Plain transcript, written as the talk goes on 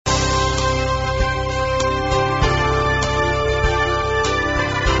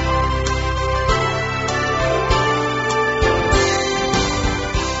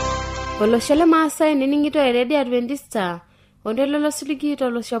Oloshole Maasai niningito eredi Adventista ondelo siligi to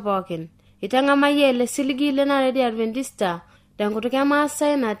lo shopoken itanga mayele siligi le na eredi Adventista dangutuke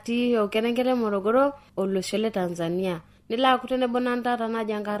Maasai nati okenengele Morogoro oloshole Tanzania nila kutene bonanta tana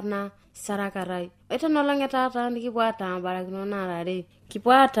jangarna sarakarai etanolonge tata nikibwata barakino narare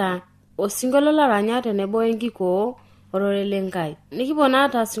kibwata osingolo la ranyate ne boengiko ororelengai nikibona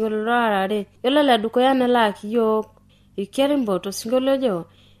ata singolo rarare yola la dukoyana la kiyo ikerimbo to singolo jo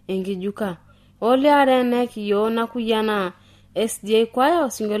engijuka ole are ne kiyo na kuyana SJ kwaya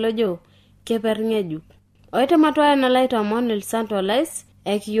osingolo jo keperngeju oite matwa na laita monel santo lais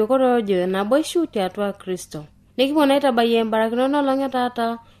ekiyo korojo na boyshuti atwa Kristo nikibona ita baye barakino no longe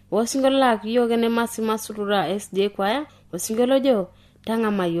tata osingolo la kiyo gene masimasurura SJ kwaya osingolo jo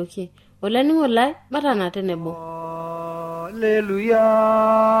tanga mayoki olani ngolai matana tenebo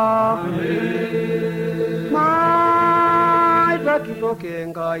hallelujah mai bakitoke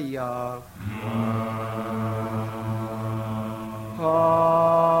ngaya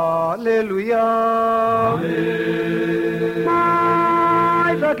hallelujah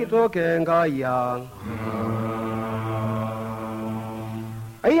mai bakitoke ngaya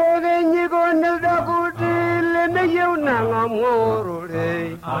ayo genyi gonel da kutile ne yuna ngamorore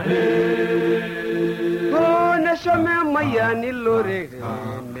Bona shome mayani lore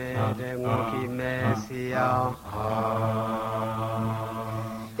me ngoki mesia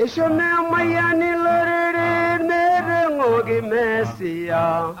Shome mayani lore me ngoki mesia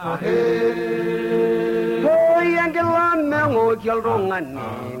Ho yangela me ngoki alrongani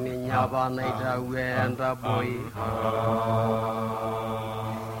ni nyabana ita wenda boy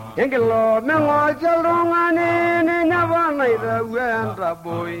Yangelo me ngoki alrongani ni nyabana ita wenda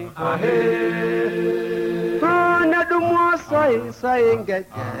boy na dumo sai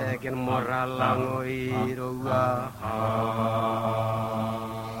ngeke ken moralango irowa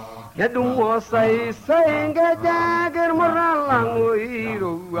na dumo sai ngeke ken moralango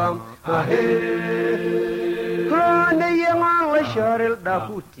irowa na yenga la sharel da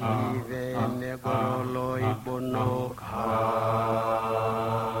puti ve me golo ibono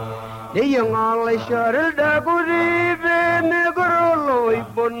na yenga la sharel da puti ve me golo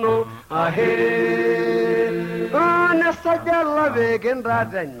ibono Ana sajala vegen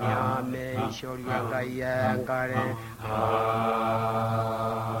radanya me shorya yangare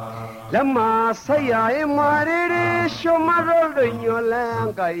Lama saya emare shomarol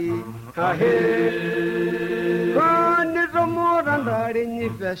nyolangai Ani romoran dari ni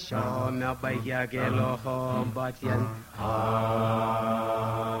fesho me abaya gelo hombatian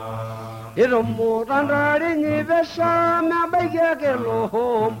Iromoran dari ni fesho me abaya gelo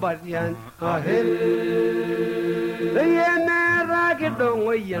hombatian Yena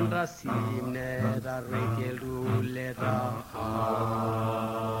gidongo yenda simne da regelu leta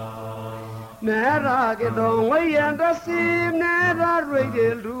Mera gidongo yenda simne da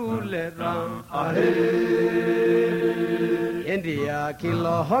regelu leta India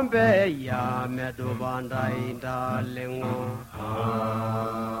kilo hombe ya medu banda inda lengo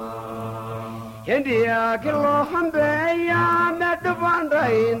India kilo hombe ya medu banda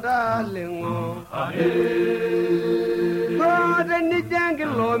inda lengo Ni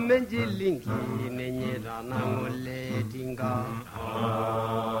jangelo menjilingi nenye dana ngole tinga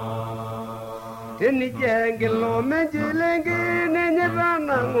Ni jangelo menjilingi nenye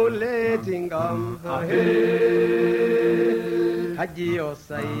dana ngole tinga Haji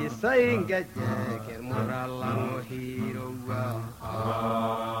osai ngaje ke moralango hirowa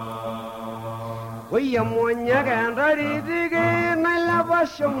Oya monya gandari dige nala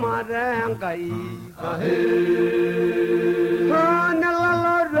basho marangai Nala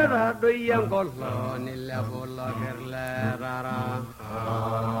lora do yangolo nila bola gerla rara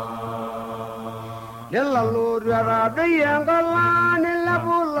Nala lora do yangolo nila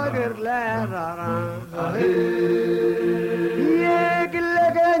bola gerla rara Ye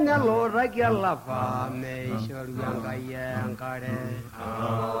gilege nalora gyalla fa me shoryanga yankare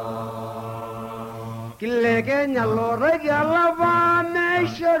Kilege nyalora gyalla fa me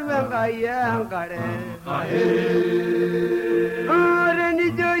shoryanga yankare Are ni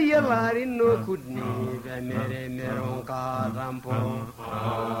jo yelari no kudni ve mere meronka rampo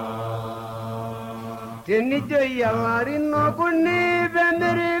Teni jo yelari no kudni ve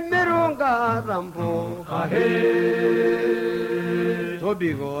mere meronka rampo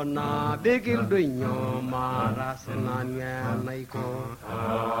Tobigo na begil duinyo marasena naiko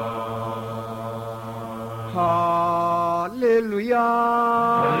Hallelujah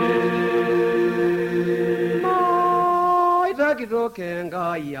Mai takito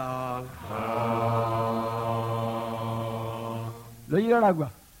kengaya Lo iraragua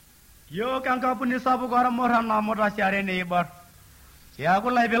Yo kan kapuni sabu kara moran na mota siare ne ibar. Ya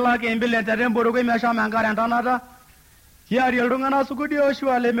kulai bela ke imbile tadem boru ke mesha mangkar antanada. Ya rielungana sukudi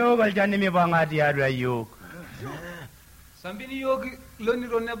oshwale me ogal jani me bangati adu ayuk. Sambini yogi loni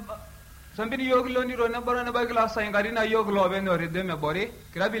rone barana ba kila sayangari na yogi lo beno rede me bore.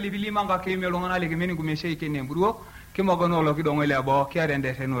 Kira bili manga ke me longana legi meni gume shei ke nembruo. Ke magono lo ki dongole bo ke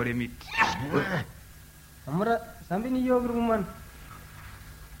arende tenore mit. Amra sambini yogi ruman.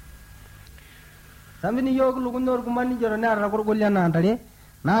 Sambini yogi lugundor kumani joro na rakor golyana antare.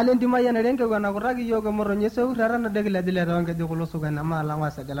 Na lendi maya na renke gwana kuragi yogi moro nyeso rara na degila dile ronke de kulo suga na mala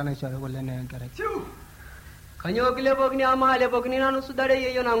wasa galana shawe golyana yankare. Kanyo kile bogni amale bogni nanu sudare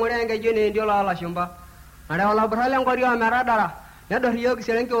yeyo na ngore nge jene ndio la shomba. Ada wala brale ngori amara dara. Ya do yogi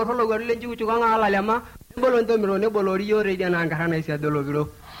serenke orolo gori lenji uchu kanga ala lema. Bolo ndo miro ne bolo riyo re dia na ngara isia dolo biro.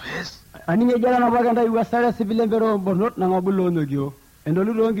 Ani nge jala na baganda yuasara sibile bero bornot na ngabulo ndogyo.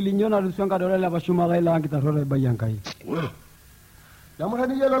 Endolu rongi linyona ruswanga dole la bashuma ga ila kita rore bayankai.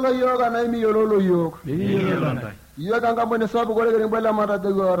 Namurani yolo yoga na imi yolo yoga. Yoga ngamone sabu gore gore mbala mata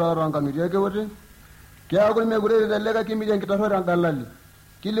de gora ranga ngire ke wote. Kya ko me gure de lega kimi jen kita rore ngalali.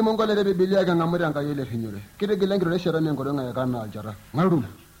 Kili mongole de bibilia ga ngamure anga yele finyure. Kide gilengiro shara ne ngoro nga kana aljara. Ngarum.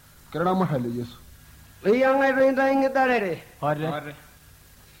 Kera mo hale yesu. Iyanga renda ingedarere. Hare.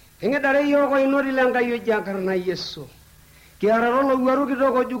 Ingedare yogo inori langa yo jankarna yesu. Kiara rolo waru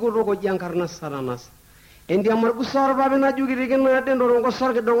kidoko jugo ko jankarna saranas. Endi amar busar babe na jugi rigen na den doron ko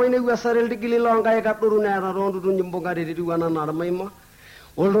sarke dongo ine wasarel digili longa e kapduru na ra rondu dun jimbo ngade di wana na mayma.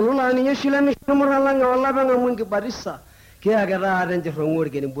 Oldo la ni yeshile ni shumura langa wala banga mungi barissa. Ke agara den je rongor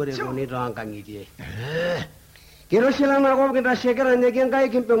geni bore goni ranga ngidi. Kero shila na ko kita shekera ne gen kai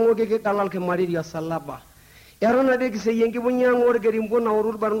kimpe ngoge ke kalal ke mari ya sallaba. Erona de kise yengi bunya ngor geri mbona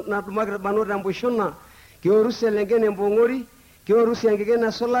urur bar na tumagra banur rambo shonna. Ke orusele ngene mbongori, ke orusele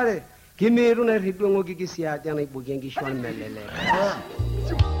ngene solare. Kimiru na ridu ngogi kisia jana ibu gengi shwan melele.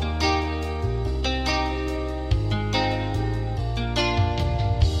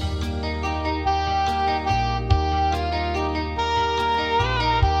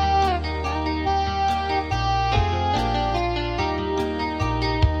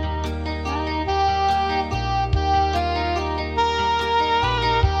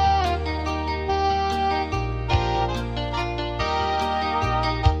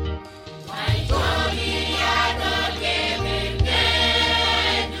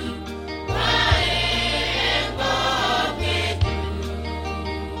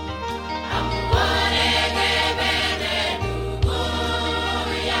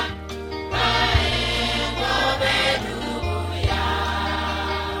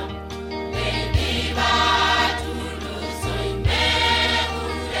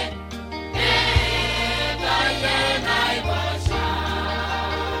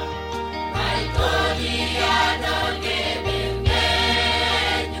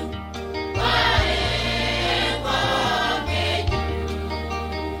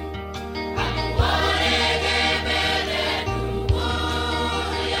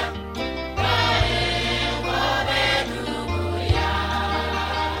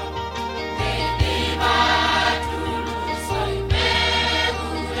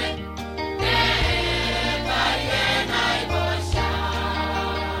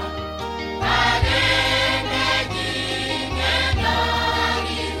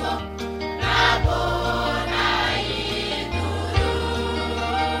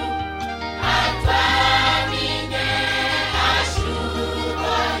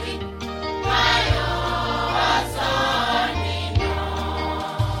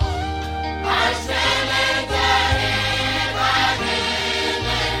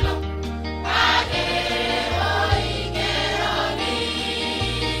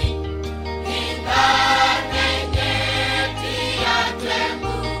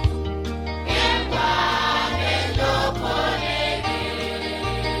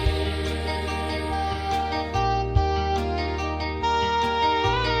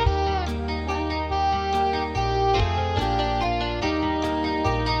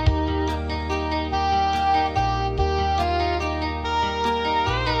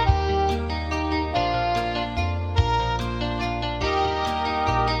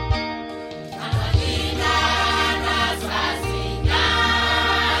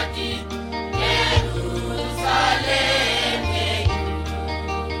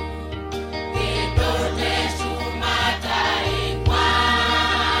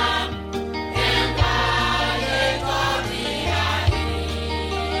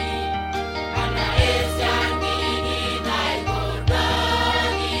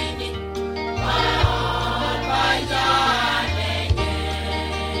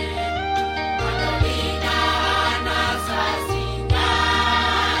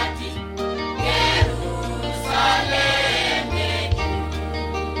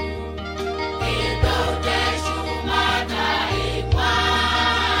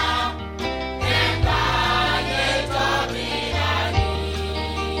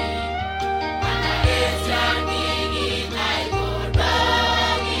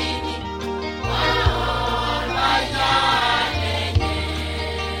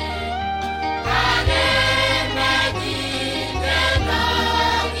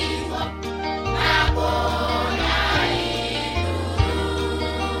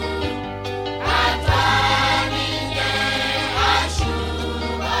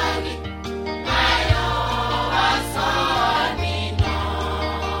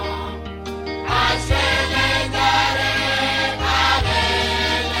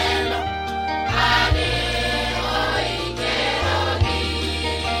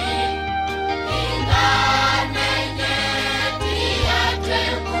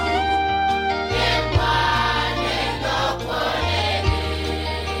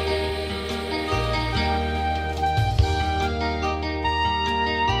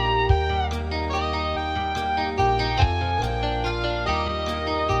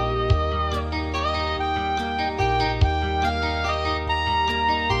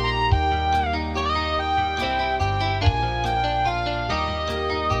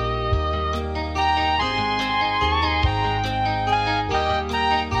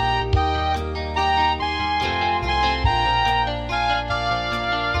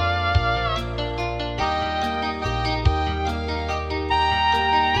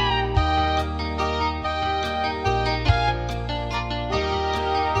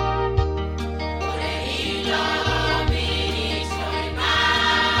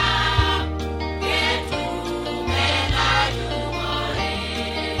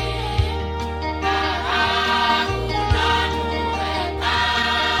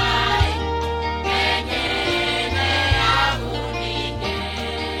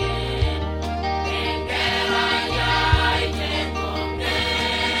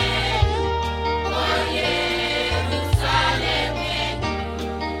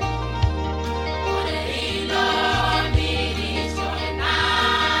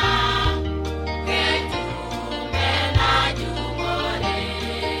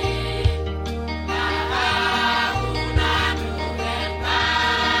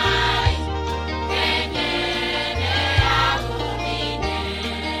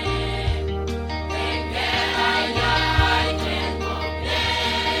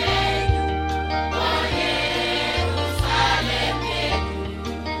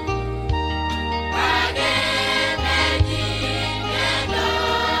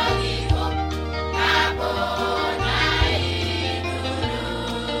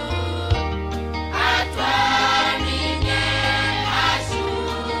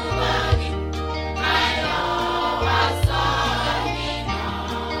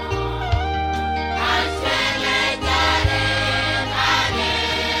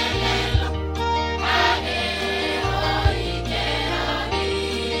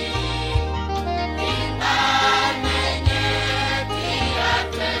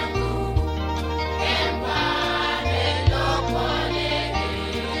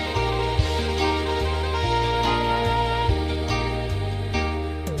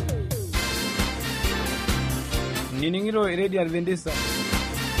 Inining'ito Radio Adventista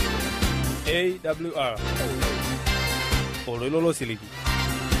AWR Oloilo Losiligi.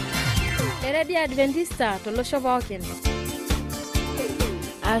 Radio Adventista tolosho pookin.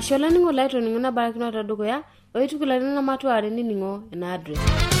 Ashola ningo laito ningo na barakino tadukuya oitukula na matware ningo na address.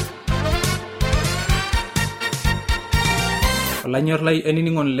 Olanyor lai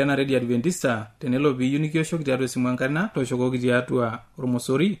eniningon lena Radio Adventista tenelo biyu nikioshoki tiatua esimu enkarina toshokoki tiatua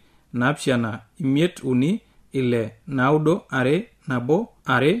ormosori naapishana imiet uni ile naudo are nabo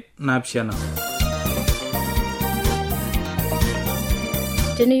are naapishana.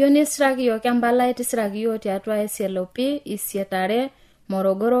 Teniyo nisiraki yo kambala itisiraki yo tiatua SLP Isietare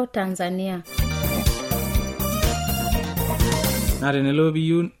Morogoro Tanzania. Na tenelo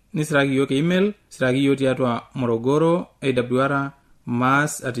biyu nisiraki yo email siraki yo tiatua Morogoro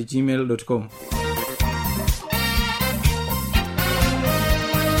awr@gmail.com.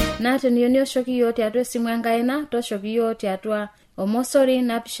 Na teniyo nioshoki yo tiatua simu enkaina toshoki yo tiatua omosori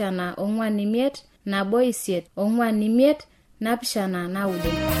napishana ongwanimiet nabo isiet ongwanimiet napishana naude.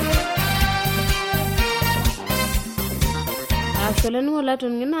 Ashola ningo laito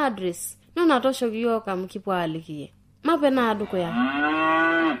ngina address nona toshoki yo kamkipo alikie mapena adukuya.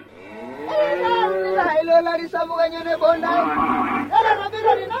 Ilo la risabuga nyone bonda era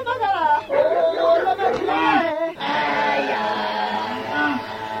rabiro ni namagara lo magila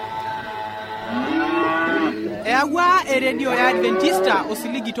Ewa radio ya Adventista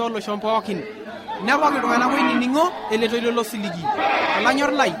osiligi tolo shompookin nepoki tung'ana koininingo eletoilo losiligi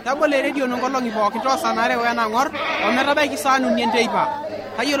olanyor lai tabole radio nongolongi pookin tosanare wena ngor ometabaiki sanu nienteipa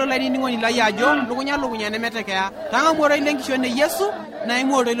tayiolo lai niningoni lai ajo lukunya nemetekea tang'amoro ile nkishone Yesu na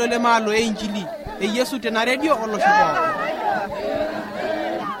imoro ile maalo einjili Yesu tena radio olosho pookin.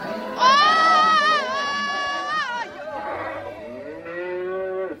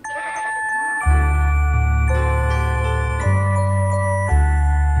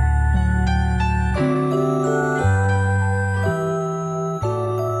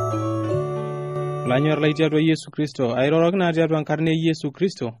 Lanyor lai tiatua Yesu Kristo airorok na tiatua enkarne Yesu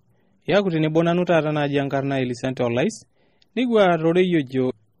Kristo yaku tenebonanu taata naji enkarna Elisante Olais nigwa roreyo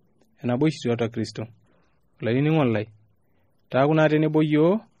jo enaboishi tiatua Kristo lainining'on lai taaku naa tenebo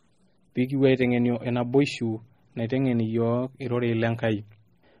yo pikipuo aiteng'enio enaboishu naiteng'en iyiok irorei lenkai.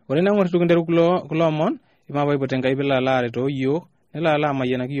 Ore nang'or tukinteru kulo omon imapaipote Enkai pilo alo aretoo iyiok nelo alo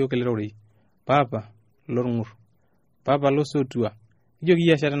amayianaki iyiok ele rorei. Papa lorng'ur, Papa losotua ijoki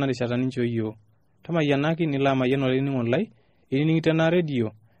iyie ashata narishata nincho iyiok tamayianaki nilo amayian olainining'on lai inining'ito ena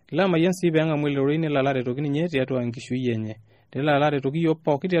redio nilo amayian sii peeng'amu ele rorei nelo alo aretoki ninye tiatua enkishui enye nelo alo aretoki iyiok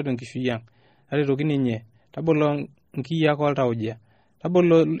pooki tiatua enkishui ang' aretoki ninye tabolo nkiyiak oltauja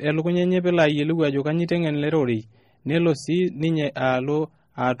tabolo elukunya enye pelo ayiolou ajo kanyio iteng'en ele rorei nelo sii ninye alo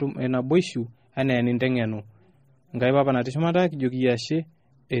atum enaboishu enaa eninteng'enu. Enkai Papa natii shumata kijoki iyie ashe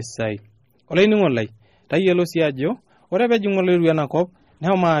esai. Olainining'on lai tayiolo sii ajo ore peejing' oloiru enakop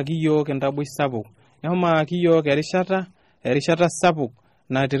nehomaaki iyiok entaboi sapuk nehomaaki iyiok erishata sapuk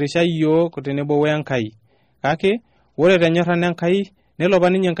natirisha iyiok tenebo wenkai kake ore tenyorran Enkai nelo apa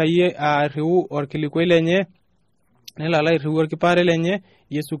ninye Enkai arriu orkilikuai lenye nelo alo arriu orkipare lenye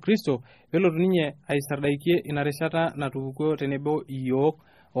Yesu Kristo pelotu ninye aisardaikie ina rishata natupukuo tenebo iyiok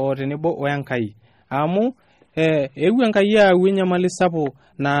o tenebo wenkai amu eewuo Enkai ayau enyamali sapuk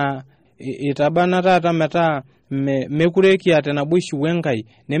na itabana taata metaa mekure kiata enaboishu wenkai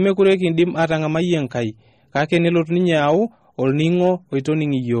nemekure kindim atang'amai Enkai kake nelotu ninye au olning'o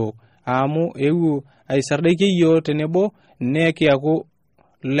oitoning' iyiok amu eewuo aisardaikie iyiok tenebo nekiaku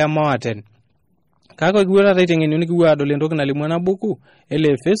lemawaten. Kake kipuo taata aiteng'enio nikipuo adol entoki nalimu ena buku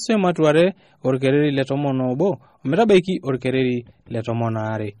ele Efeso ematuare orkereri le 11 ometabaiki orkereri le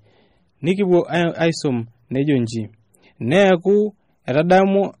 12. Nikipuo aisom nejo nji neeku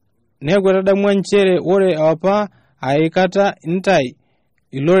etadamu nchere ore apa aikata intai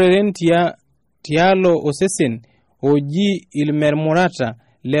iloreren tialo osesen oji ilmermurata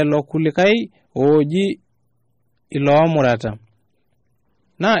lelo kulikai oji iloomurata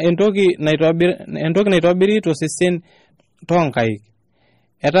na entoki naitobiri tosesen tonkaik.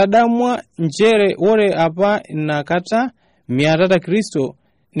 Etadamua nchere ore apa inakata miatata Kristo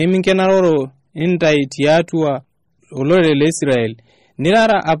neminkenaroro intai tiatua olorere le Israel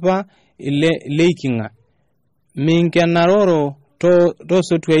nirara apa leikinga minkenaroro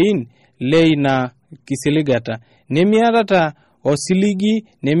tosotuein leina kisiligata nemiatata osiligi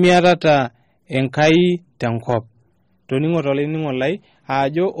nemiatata Enkai tenkop. Toning'o tolainining'o lai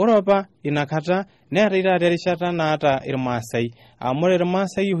ajo ore apa inakata neetai taata erishata naata irmaasai amu ore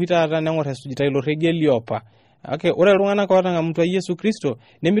irmaasai oshi taata neng'or esujita ilo regie liopa ake ore iltung'anak ootang'amutua Yesu Kristo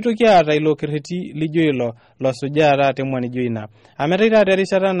nemitoki aata ilo kerreti lijo ilo losujaa temwani jo ina ametai taata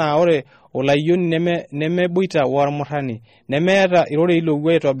erishata naa ore olayioni nemeboita wormurrani nemeeta irorei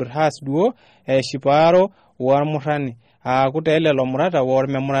lowuo aitobirr haas duo shipaaro wormurrani aaku lelo murata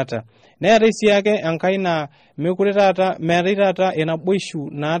wormemurata neetai sii ake enkai naa mekure taata meetai taata enaboishu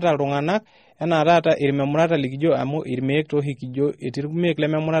naata iltung'anak enaa taata irmemurata likijo amu irmeek toohi kijo etii irmeek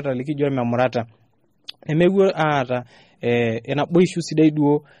lememurata likijo irmemurata nemepuo aata enaboishu sidai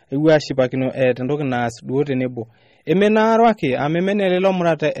duo epuo ashipakino tentoki naas duo tenebo emenaaro ake amemene lelo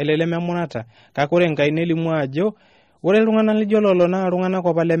murata elele memurata kake ore Enkai nelimu ajo ore iltung'anak lijo lolo naa iltung'anak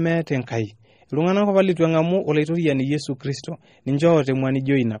apa lemeeta Enkai iltung'anak apa litu eng'amu olaitoriani Yesu Kristo ninche ootemwani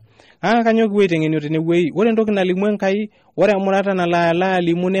jo ina kanyo kipuo aiteng'enio tenewuei ore entoki nalimu Enkai ore emurata nalo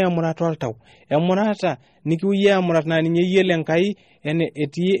alimu naa emurata oltau emurata nikiuie emurata naa ninye iyiolo Enkai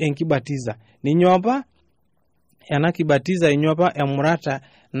etii enkibatiza ninye apa ena kibatiza inyo apa emurata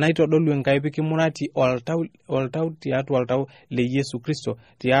naitodolu Enkai pikimurati oltau tiatua oltau le Yesu Kristo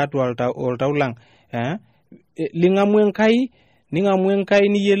tiatua oltau lang ling'amu Enkai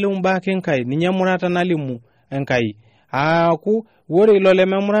niyiolou mbaa Enkai ninye emurata nalimu Enkai aaku ore ilo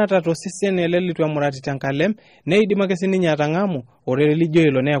lememurata tosesen ele litu emurati tenkalem neidim ake sininye atang'amu ore lijo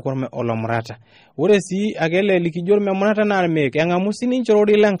ilo neeku olomurata ore sii akele likijo memurata naa irmeek eng'amu sininche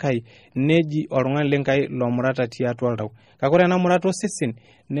orori lenkai neji oltung'ani lenkai lomurata tiatua oltau kake ore ena murata osesen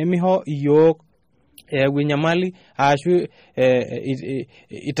nemiho iyiok eyau enyamali ashu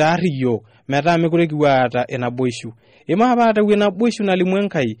itaarr iyiok metaa mekure kipuo aata enaboishu ima apa aata enaboishu nalimu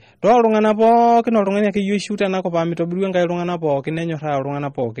Enkai tooltung'anak pookin oltung'ani ake yishu tenakop amitobiru Enkai iltung'anak pookin nenyorraa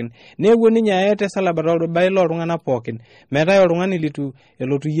iltung'anak pookin neewuo ninye aet esalaba tolbae loltung'anak pookin meetai oltung'ani litu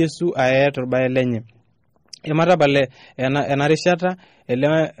elotu Yesu aet orbae lenye imatapale ena rishata ele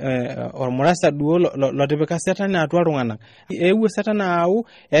ormurasa duo lotipika Satan atua iltung'anak eewuo Satan aau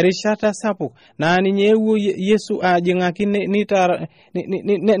erishata sapuk naa ninye eewuo Yesu ajing'aki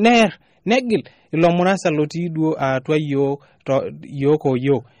negil ilo murasa lotii duo atua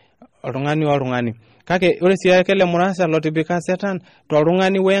yiok oltung'ani kake ore sii ake ele murasa lotipika Satan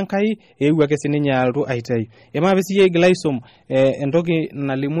toltung'ani wenkai eewuo ake sininye altu aitai emape sii igila aisom entoki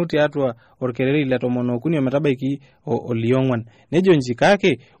nalimu tiatua orkereri le 13 ometabaiki oliong'wan nejo nji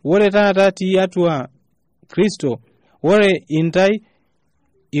kake ore taata tiatua Kristo ore intai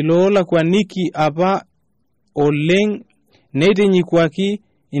iloolakwaniki apa oleng neitinyikuaki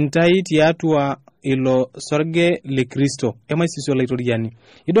intai tiatua ilo sorge le Kristo emaisisio laitoriani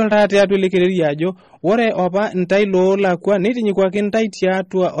idol taata tiatua ele kereri ajo ore apa intai loolakwa neitinyikuaki intai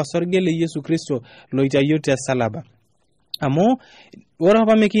tiatua osorge le Yesu Kristo loitayio te salaba amu ore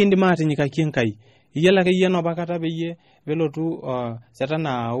apa mekiindim atinyikaki Enkai iyiolo ake yie apa kata peyie pelotu Satan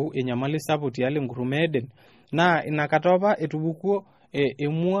aau enyamali sapuk tialo enkurume Eden naa inakata apa etupukuo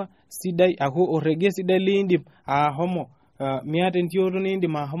emua sidai aku orrege sidai liindim ahomo miata entioto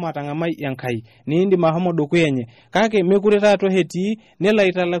niindim ahomo atang'amai Enkai niindim ahomo dukuya enye kake mekure taata hetii nelo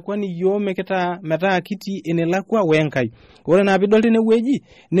aitalakwani iyiok metaa kitii enelakwa wenkai ore naa piidol tenewueji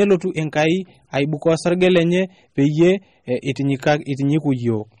nelotu Enkai aibukoo osarge lenye peyie itinyiku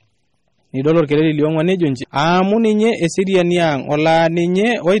iyiok nidol orkereri liong'wan nejo nji amu ninye eseriani ang' olaa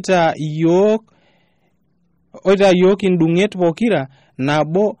ninye oitaa iyiok indung'et pokira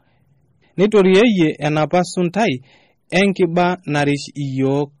nabo nitorieyie enapa suntai enkiba narish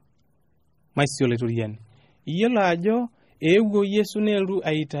iyiok maisio laitoriani iyiolo ajo eewuo Yesu neeltu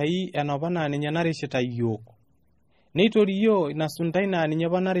aitai enapa naa ninye narishita iyiok neitorio ina suntai naa ninye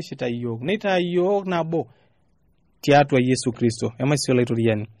apa narishita iyiok neitaa iyiok nabo tiatua Yesu Kristo emaisio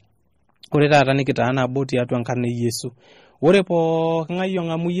laitoriani ore taata nikitaa nabo tiatua enkarna e Yesu ore pooking'ae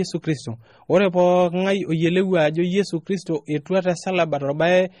ong'amu Yesu Kristo ore pooking'ae oyiolou ajo Yesu Kristo etua te salaba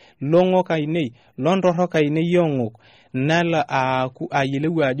torbae long'ok ainei lontorrok ainei ong'ok nala aaku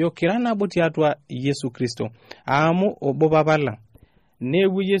ayiolou ajo kira nabo tiatua Yesu Kristo amu obo papa lang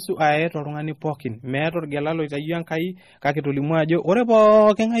neewuo Yesu aet oltung'ani pookin meeta orgela loitayio Enkai kake tolimu ajo ore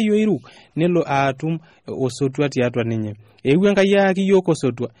pooking'ae oiru nelo aatum osotua tiatua ninye eewuo Enkai aaki yiok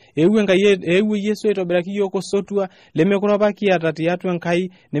osotua eewuo Yesu aitobiraki yiok osotua lemekure apa kiata tiatua Enkai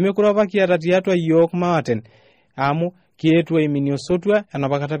nemekure apa kiata tiatua yiok maaten amu kietu aiminie osotua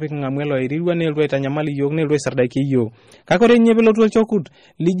enapa kata piking'amu elo airirua neeltu aitanyamal iyiok neeltu aisardaiki iyiok kake ore ninye pelotu olchokut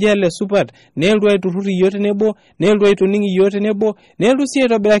lijo ele supat neeltu aiturrur iyiok tenebo neeltu aitoning' iyiok tenebo neeltu sii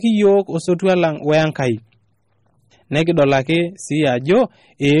aitobiraki iyiok osotua lang wenkai nekidol ake sii ajo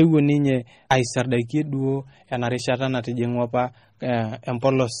eewuo ninye aisardaiki duo ena rishata natijing'ua apa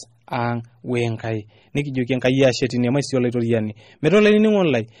empolos ang wenkai nikijoki enkai ashetini amaisi olaitoriani metolai ningon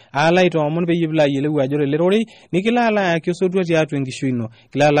lai alai to amon pe yibla yelewu ajore lerore nikilala akisotua tiatu enkishu ino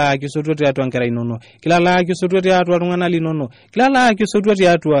kilala akisotua tiatu ankera inono kilala akisotua tiatu alungana linono kilala akisotua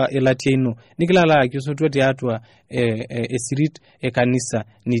tiatu elatia ino nikilala akisotua tiatu esirit kanisa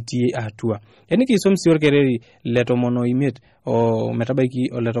nitie atua enikisom sior kereri letomono imet o metabaiki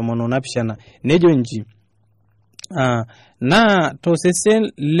oletomono napishana nejo nji na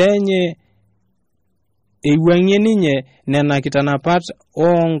tosesen lenye eiwangie ninye nena kitanapat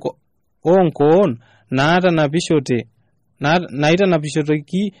onkoon naata napishote naita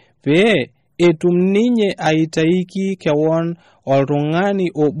napishotoki pee etum ninye aitaiki kewon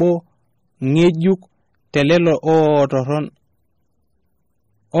oltung'ani obo ng'ejuk telelo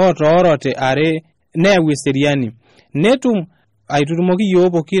otoorote are neyau eseriani netum aitutumoki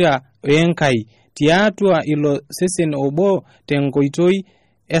yiok pokira Enkai tiatua ilo sesen obo tenkoitoi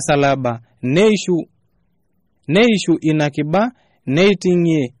esalaba neishu inakiba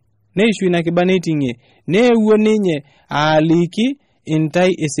neiting'ie neewuo ninye aaliki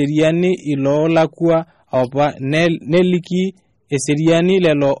intai eseriani iloolakua opa neliki eseriani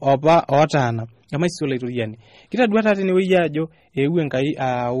lelo opa otaana amaisi olaitoriani kitadua tenewueji ajo eewuo Enkai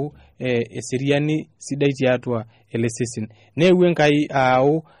aau eseriani sidai tiatua ele sesen neewuo Enkai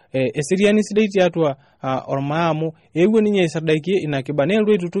aau eseriani sidai tiatua ormaamu eewuo ninye aisadaiki inakiba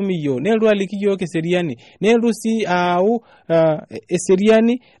neeldu aitutum iyiok neeldu aliki iyiok eseriani neeldu si aau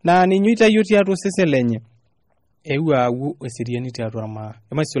eseriani na ninye itayio tiatua sesen lenye eewuo aau eseriani tiatua ormaa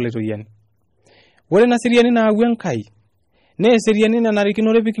amaisi olaitoriani ore na seriani naau Enkai ne eseriani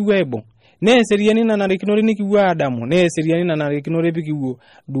nanarikinore pikiwuo aibung ne eseriani nanarikinore nikiwuo adamu ne eseriani nanarikinore pikiwuo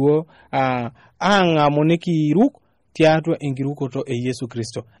duo ang'amu nikiruk tiatua enkirukoto Yesu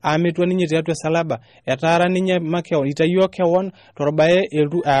Kristo ametua ninye tiatua salaba etaara ninye makeo itayio kewon torbae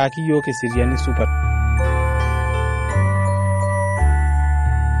eltu akiyo keseriani supat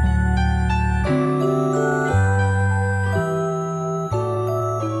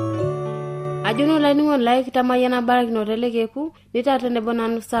ajono laningon like tamayana barakino telekeku nitata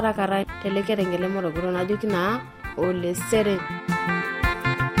nebonanu sarakara telekerengele morogoro najokina ole sere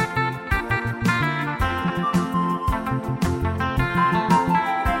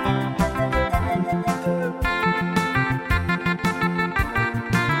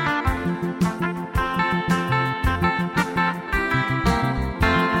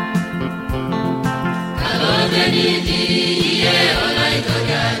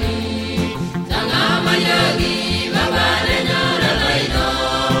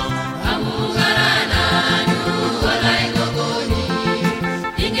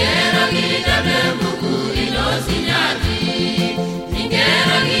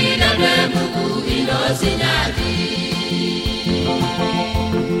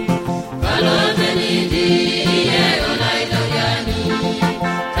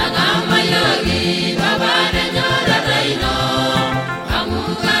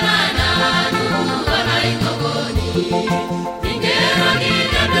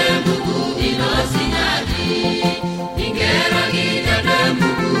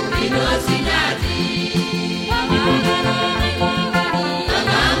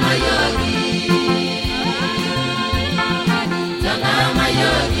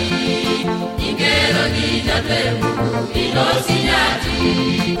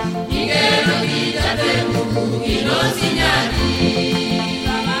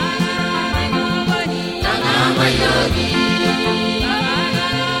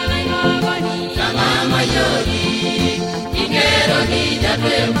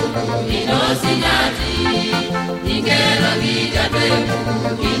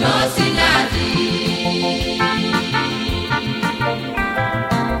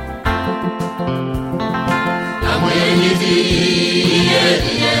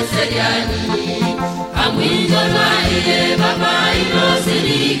Yes,